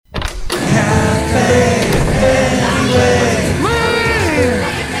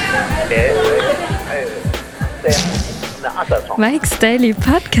Mike's Daily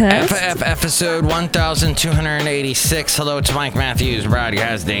Podcast. Episode 1286. Hello, it's Mike Matthews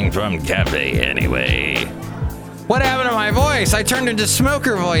broadcasting from Cafe Anyway. What happened to my voice? I turned into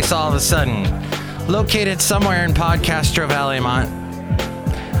smoker voice all of a sudden. Located somewhere in Podcastro Valleymont.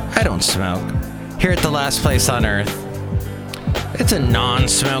 I don't smoke. Here at the last place on earth. It's a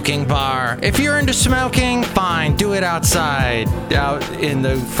non-smoking bar. If you're into smoking, fine. Do it outside, out in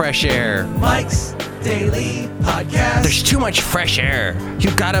the fresh air. Mike's Daily Podcast. There's too much fresh air.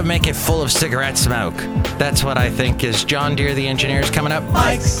 You've got to make it full of cigarette smoke. That's what I think is John Deere, the engineer's coming up.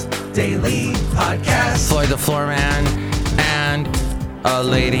 Mike's Daily Podcast. Floyd the Floor Man and a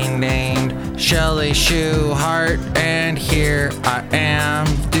lady named Shelley Shoehart. And here I am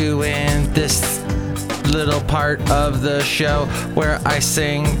doing this little part of the show where I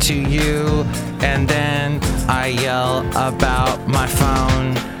sing to you and then I yell about my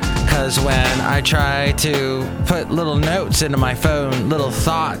phone. Cause when I try to put little notes into my phone, little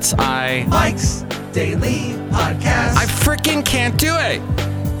thoughts, Mike's Daily Podcast. I freaking can't do it.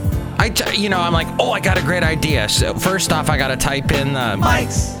 I'm like, I got a great idea. So first off, I gotta type in the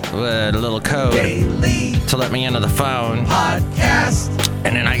Mike's little code Daily to let me into the phone Podcast.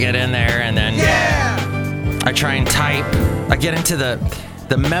 And then I get in there and then I try and type. I get into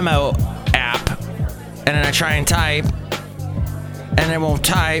the memo app and then I try and type and it won't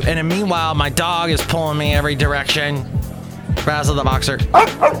type. And then meanwhile, my dog is pulling me every direction. Basil the Boxer,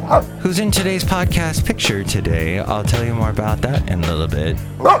 who's in today's podcast picture today. I'll tell you more about that in a little bit.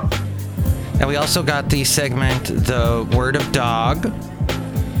 And we also got the segment, The Word of Dog.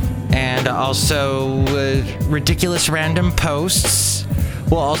 And also ridiculous random posts.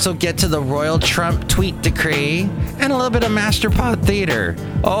 We'll also get to the Royal Trump tweet decree and a little bit of Masterpod Theater.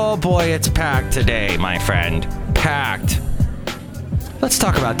 Oh boy, it's packed today, my friend. Packed. Let's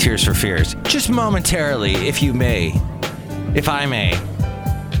talk about Tears for Fears. Just momentarily, if you may. If I may.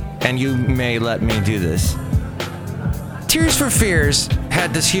 And you may let me do this. Tears for Fears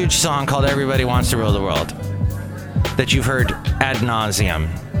had this huge song called Everybody Wants to Rule the World that you've heard ad nauseum.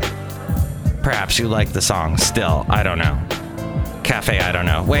 Perhaps you like the song still. I don't know. Cafe, I don't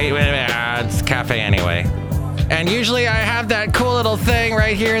know. Wait. It's Cafe Anyway. And usually I have that cool little thing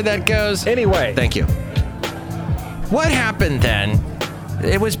right here that goes... Anyway. Thank you. What happened then?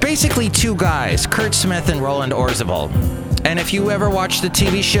 It was basically two guys, Kurt Smith and Roland Orzabal. And if you ever watched the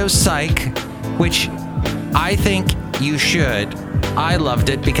TV show Psych, which I think you should, I loved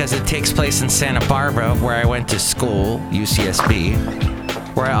it because it takes place in Santa Barbara, where I went to school, UCSB,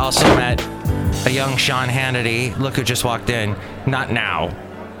 where I also met a young Sean Hannity. Look who just walked in. Not now.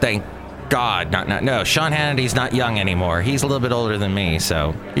 Thank God. No, Sean Hannity's not young anymore. He's a little bit older than me,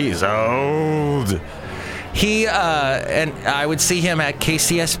 so he's old. He, and I would see him at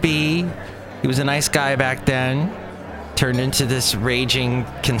KCSB. He was a nice guy back then. Turned into this raging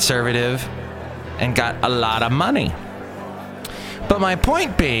conservative and got a lot of money. But my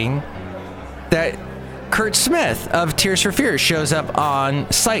point being that Kurt Smith of Tears for Fears shows up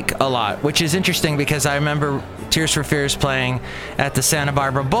on Psych a lot, which is interesting because I remember Tears for Fears playing at the Santa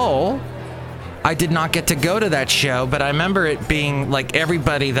Barbara Bowl. I did not get to go to that show, but I remember it being like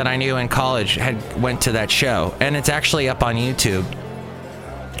everybody that I knew in college went to that show, and it's actually up on YouTube.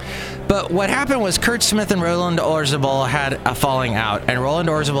 But what happened was Kurt Smith and Roland Orzabal had a falling out, and Roland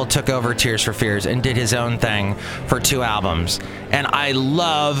Orzabal took over Tears for Fears and did his own thing for 2 albums. And I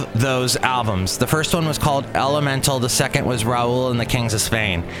love those albums. The first one was called Elemental. The second was Raoul and the Kings of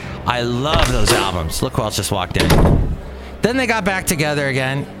Spain. I love those albums. Look who else just walked in. Then they got back together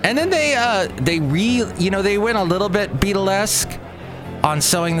again, and then they went a little bit Beatlesque on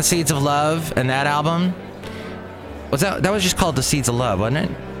Sowing the Seeds of Love and that album. That was just called The Seeds of Love, wasn't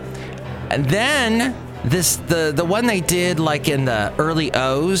it? And then the one they did like in the early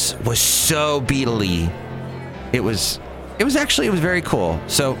O's was so Beatle-y. It was very cool.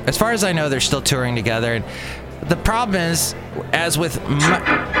 So as far as I know, they're still touring together. And the problem is, as with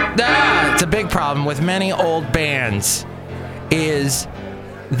it's a big problem with many old bands, is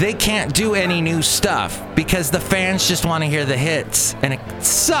they can't do any new stuff because the fans just want to hear the hits, and it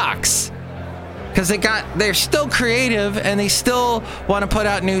sucks. Because they're still creative and they still want to put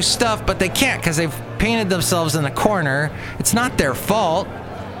out new stuff, but they can't because they've painted themselves in a corner. It's not their fault.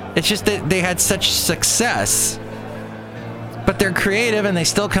 It's just that they had such success. But they're creative and they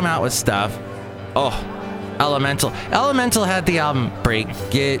still come out with stuff. Oh, Elemental. Elemental had the album Break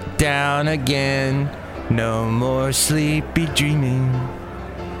It Down Again. No more sleepy dreaming.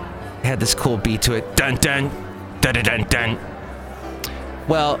 It had this cool beat to it. Dun dun dun dun dun dun.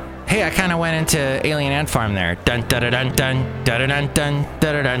 Well, hey, I kind of went into Alien Ant Farm there. Dun dun dun dun dun dun dun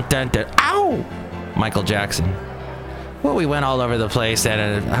dun dun dun dun. Ow! Michael Jackson. Well, we went all over the place,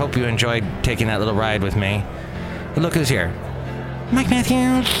 and I hope you enjoyed taking that little ride with me. But look who's here. Mike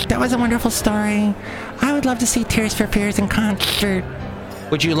Matthews, that was a wonderful story. I would love to see Tears for Fears in concert.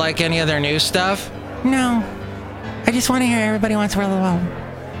 Would you like any of their new stuff? No. I just want to hear Everybody Wants World of Love.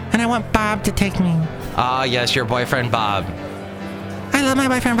 And I want Bob to take me. Ah, yes, your boyfriend Bob. I love my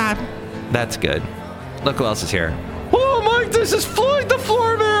boyfriend Bob. That's good. Look who else is here. Oh, Mike, this is Floyd the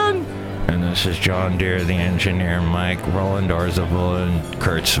Floorman. And this is John Deere, the engineer, Mike, Roland Orzabal, and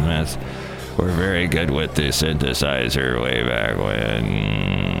Kurt Smith. We're very good with the synthesizer way back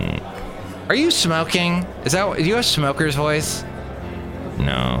when. Are you smoking? Do you have a smoker's voice?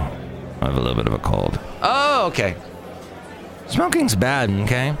 No. I have a little bit of a cold. Oh, okay. Smoking's bad,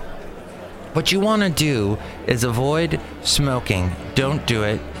 okay? What you want to do is avoid smoking. Don't do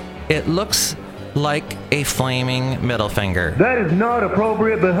it. It looks like a flaming middle finger. That is not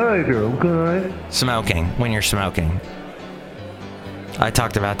appropriate behavior, okay? Smoking, when you're smoking. I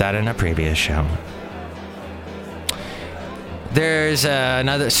talked about that in a previous show. There's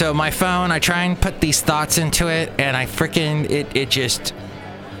another, so my phone, I try and put these thoughts into it, and I freaking,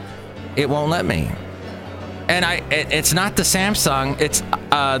 it won't let me. And it's not the Samsung, it's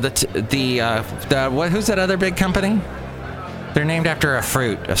who's that other big company? They're named after a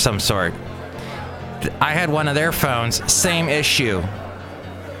fruit of some sort. I had one of their phones, same issue.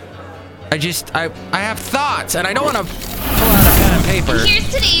 I have thoughts, and I don't want to pull out a pen and paper. And here's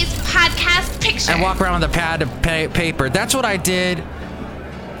today's podcast picture. And walk around with a pad of paper. That's what I did.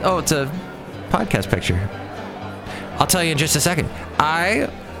 Oh, it's a podcast picture. I'll tell you in just a second. I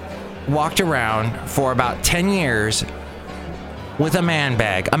walked around for about 10 years with a man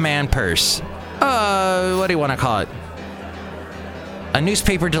bag, a man purse. What do you want to call it? A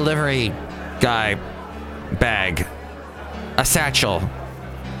newspaper delivery guy bag. A satchel.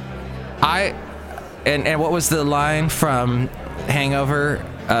 And what was the line from Hangover?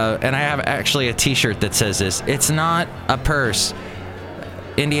 And I have actually a t-shirt that says this. It's not a purse.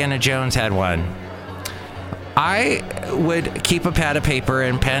 Indiana Jones had one. I would keep a pad of paper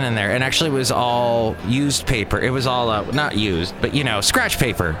and pen in there, and actually it was all used paper. It was all, not used, but scratch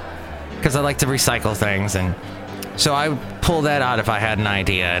paper, because I like to recycle things. And so I would pull that out if I had an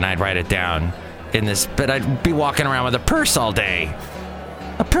idea, and I'd write it down in this, but I'd be walking around with a purse all day.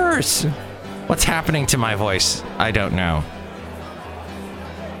 A purse. What's happening to my voice? I don't know.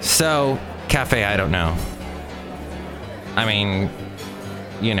 So, cafe, I don't know. I mean,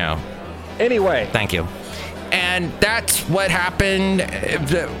 Anyway. Thank you. And that's what happened.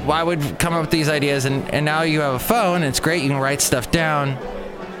 I would come up with these ideas, and now you have a phone, and it's great. You can write stuff down.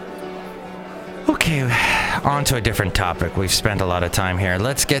 Okay, on to a different topic. We've spent a lot of time here.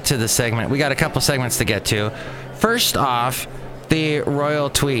 Let's get to the segment. We got a couple segments to get to. First off, the royal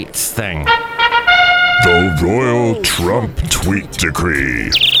tweets thing. The Royal Trump Tweet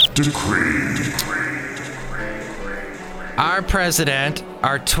Decree. Our president,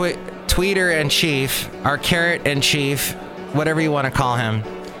 our tweeter in chief, our carrot in chief, whatever you want to call him,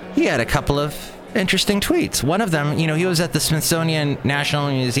 he had a couple of interesting tweets. One of them, he was at the Smithsonian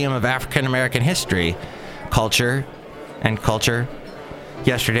National Museum of African American History, Culture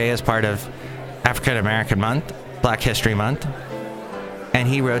yesterday as part of African American Month, Black History Month. And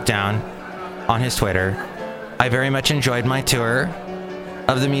he wrote down on his Twitter, "I very much enjoyed my tour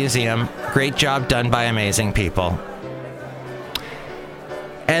of the museum. Great job done by amazing people."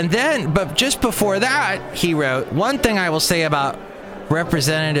 And then, but just before that, he wrote, "One thing I will say about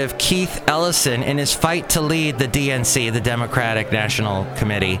Representative Keith Ellison in his fight to lead the DNC, the Democratic National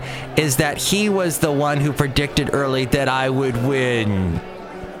Committee, is that he was the one who predicted early that I would win.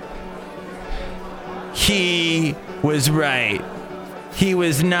 He was right. He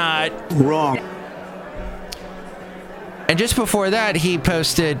was not wrong." And just before that, he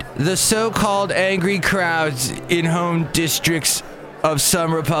posted, "The so-called angry crowds in home districts of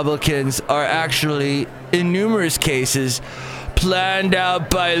some Republicans are actually, in numerous cases, planned out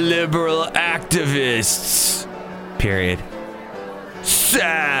by liberal activists. Period.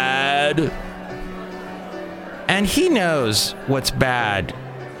 Sad." And he knows what's bad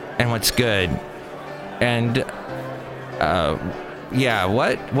and what's good. And, yeah,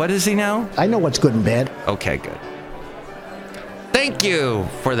 what does he know? I know what's good and bad. Okay, good. Thank you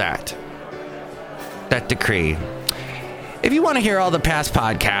for that decree. If you want to hear all the past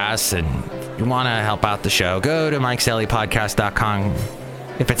podcasts and you want to help out the show, go to MikeSallyPodcast.com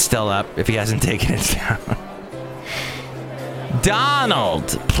if it's still up, if he hasn't taken it down.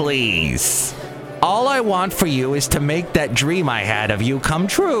 Donald, please. All I want for you is to make that dream I had of you come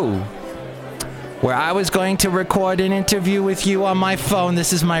true. where I was going to record an interview with you on my phone.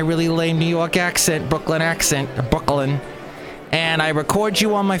 This is my really lame New York accent, Brooklyn. And I record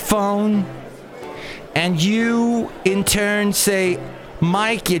you on my phone, and you, in turn, say,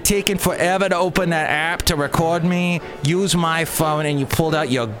 Mike, you're taking forever to open that app to record me. Use my phone, and you pulled out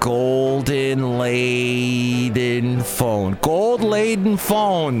your gold-laden phone.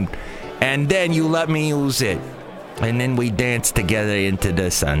 And then you let me use it. And then we danced together into the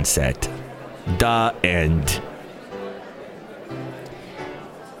sunset. The end.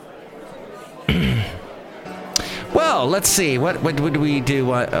 Well, let's see. What would we do?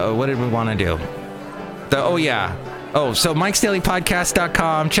 What did we want to do? So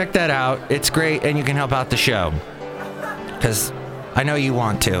Mike'sDailyPodcast.com. Check that out. It's great, and you can help out the show. Because I know you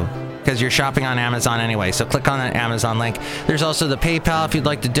want to. Because you're shopping on Amazon anyway. So click on that Amazon link. There's also the PayPal if you'd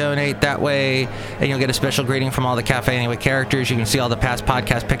like to donate that way. And you'll get a special greeting from all the Cafe Anyway characters. You can see all the past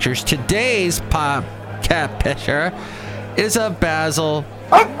podcast pictures. Today's podcast picture is of Basil.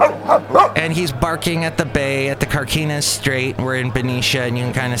 And he's barking at the bay at the Carquinez Strait. We're in Benicia, and you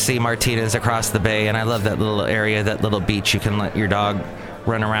can kind of see Martinez across the bay. And I love that little area, that little beach you can let your dog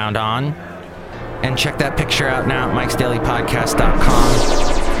run around on. And check that picture out now at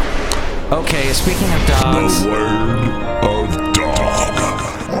Mike'sDailyPodcast.com. Okay, speaking of dogs. The word of dog.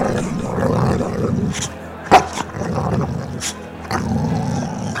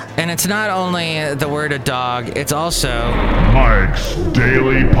 And it's not only the word of dog, it's also Mike's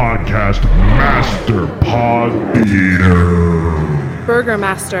Daily Podcast Master Pod Eater. Burger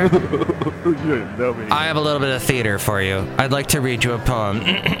Master. I have a little bit of theater for you. I'd like to read you a poem.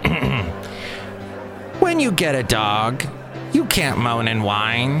 When you get a dog, you can't moan and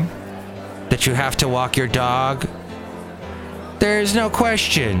whine that you have to walk your dog. There's no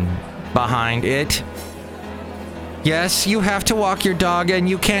question behind it. Yes, you have to walk your dog and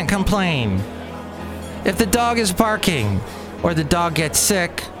you can't complain. If the dog is barking or the dog gets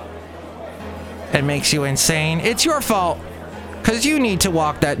sick and makes you insane, it's your fault, because you need to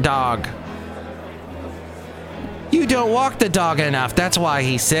walk that dog. You don't walk the dog enough, that's why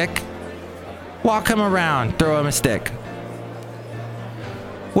he's sick. Walk him around, throw him a stick.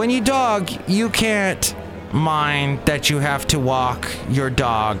 When you dog, you can't mind that you have to walk your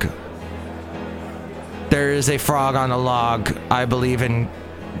dog. There is a frog on a log. I believe in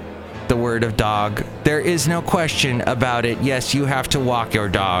the word of dog. There is no question about it. Yes, you have to walk your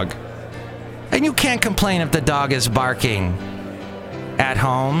dog. And you can't complain if the dog is barking at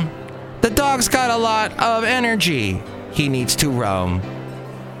home. The dog's got a lot of energy. He needs to roam.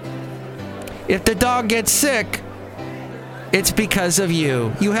 If the dog gets sick, it's because of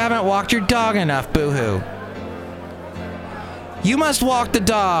you. You haven't walked your dog enough, boo-hoo. You must walk the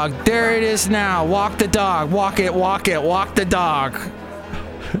dog. There it is now. Walk the dog. Walk it, walk it, walk the dog.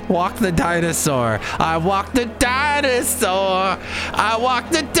 Walk the dinosaur. I walk the dinosaur. I walk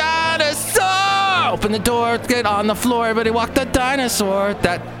the dinosaur. Open the door, get on the floor. Everybody walk the dinosaur.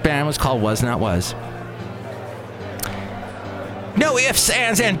 That band was called Was Not Was. No ifs,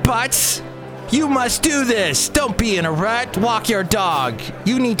 ands, and buts. You must do this. Don't be in a rut. Walk your dog.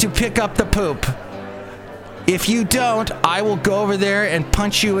 You need to pick up the poop. If you don't, I will go over there and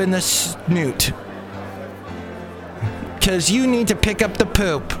punch you in the snoot. Because you need to pick up the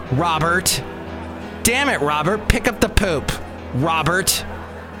poop, Robert. Damn it, Robert. Pick up the poop, Robert.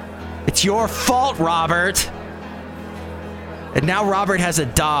 It's your fault, Robert. And now Robert has a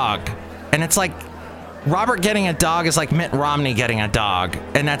dog. And it's like, Robert getting a dog is like Mitt Romney getting a dog.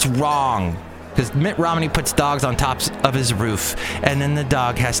 And that's wrong. Because Mitt Romney puts dogs on top of his roof. And then the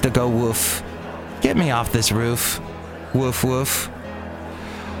dog has to go woof. Get me off this roof. Woof, woof.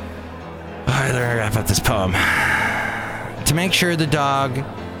 All right, let me wrap up this poem. To make sure the dog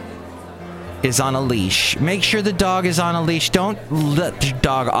is on a leash. Make sure the dog is on a leash. Don't let your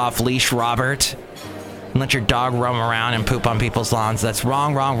dog off leash, Robert. And let your dog roam around and poop on people's lawns. That's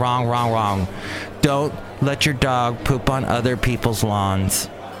wrong, wrong, wrong, wrong, wrong. Don't let your dog poop on other people's lawns.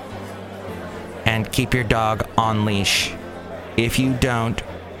 And keep your dog on leash. If you don't,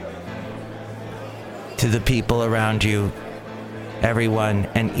 to the people around you, everyone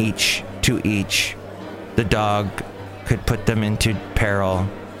and each to each, the dog could put them into peril.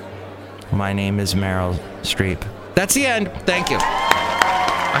 My name is Meryl Streep. That's the end. Thank you.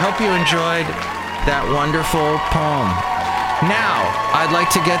 I hope you enjoyed that wonderful poem. Now, I'd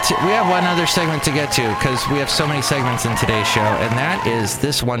like to get to... We have one other segment to get to, because we have so many segments in today's show, and that is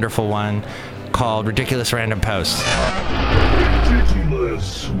this wonderful one called Ridiculous Random Posts.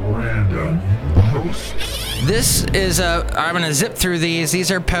 Ridiculous Random Posts. This is I'm going to zip through these. These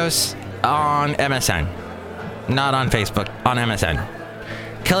are posts on MSN. Not on Facebook, on MSN.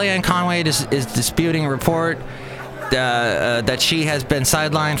 Kellyanne Conway is disputing a report that she has been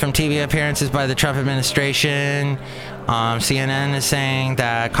sidelined from TV appearances by the Trump administration. CNN is saying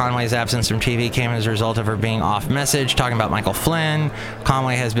that Conway's absence from TV came as a result of her being off message, talking about Michael Flynn.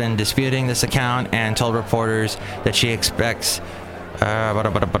 Conway has been disputing this account and told reporters that she expects...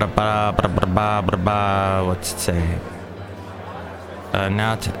 what's it say?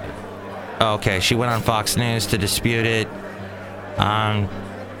 Okay, she went on Fox News to dispute it.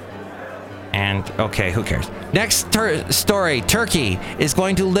 And, okay, who cares? Next story. Turkey is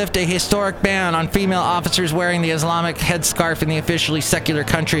going to lift a historic ban on female officers wearing the Islamic headscarf in the officially secular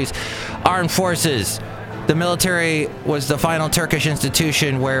country's armed forces. The military was the final Turkish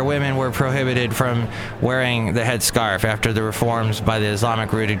institution where women were prohibited from wearing the headscarf after the reforms by the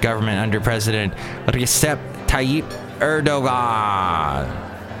Islamic-rooted government under President Recep Tayyip Erdogan.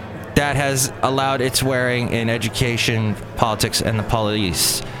 That has allowed its wearing in education, politics, and the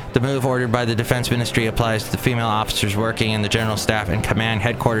police. The move, ordered by the Defense Ministry, applies to the female officers working in the General Staff and Command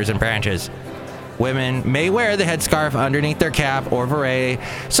headquarters and branches. Women may wear the headscarf underneath their cap or beret,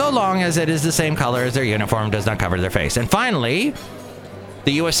 so long as it is the same color as their uniform, does not cover their face. And finally,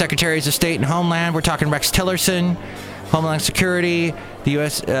 the U.S. Secretaries of State and Homeland, we're talking Rex Tillerson, Homeland Security. The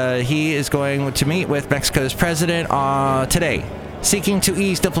U.S., he is going to meet with Mexico's president today, seeking to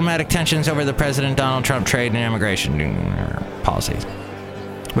ease diplomatic tensions over the President Donald Trump trade and immigration policies.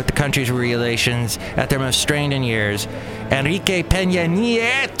 With the country's relations at their most strained in years, Enrique Peña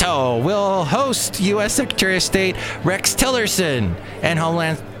Nieto will host U.S. Secretary of State Rex Tillerson and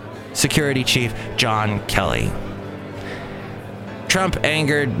Homeland Security Chief John Kelly. Trump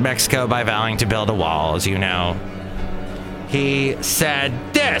angered Mexico by vowing to build a wall, as you know. He said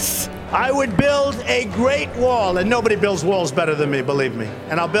this: I would build a great wall, and nobody builds walls better than me, believe me.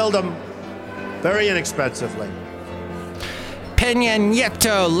 And I'll build them very inexpensively. Peña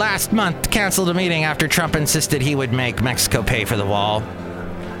Nieto last month canceled a meeting after Trump insisted he would make Mexico pay for the wall.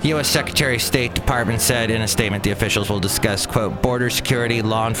 The U.S. Secretary of State Department said in a statement the officials will discuss, quote, border security,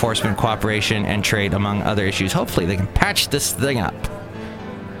 law enforcement cooperation, and trade, among other issues. Hopefully they can patch this thing up.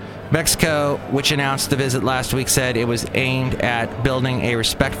 Mexico, which announced the visit last week, said it was aimed at building a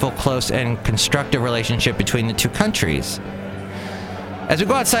respectful, close, and constructive relationship between the two countries. As we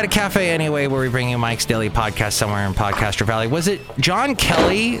go outside a cafe anyway, where we bring you Mike's Daily Podcast somewhere in Podcaster Valley, was it John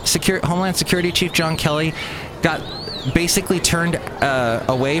Kelly, Homeland Security Chief John Kelly, got basically turned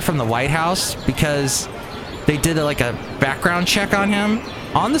away from the White House because they did a background check on him,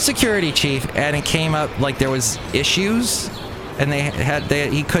 on the security chief, and it came up like there was issues, and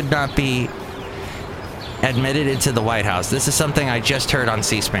he could not be admitted into the White House. This is something I just heard on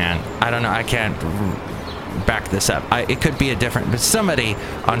C-SPAN. I don't know. I can't back this up. It could be but somebody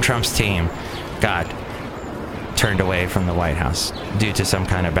on Trump's team got turned away from the White House due to some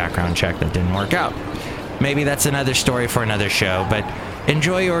kind of background check that didn't work out. Maybe that's another story for another show, but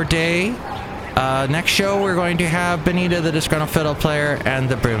enjoy your day. Next show, we're going to have Benita, the disgruntled fiddle player, and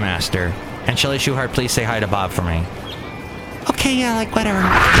the brewmaster. And Shelly Shuhart, please say hi to Bob for me. Okay, yeah, whatever.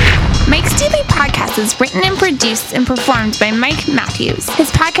 Mike's Daily Podcast is written and produced and performed by Mike Matthews.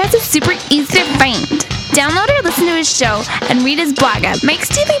 His podcast is super easy to find. Download or listen to his show and read his blog at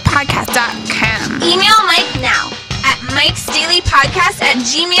mikesdailypodcast.com. Email Mike now at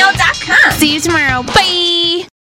mikesdailypodcast@gmail.com. See you tomorrow. Bye!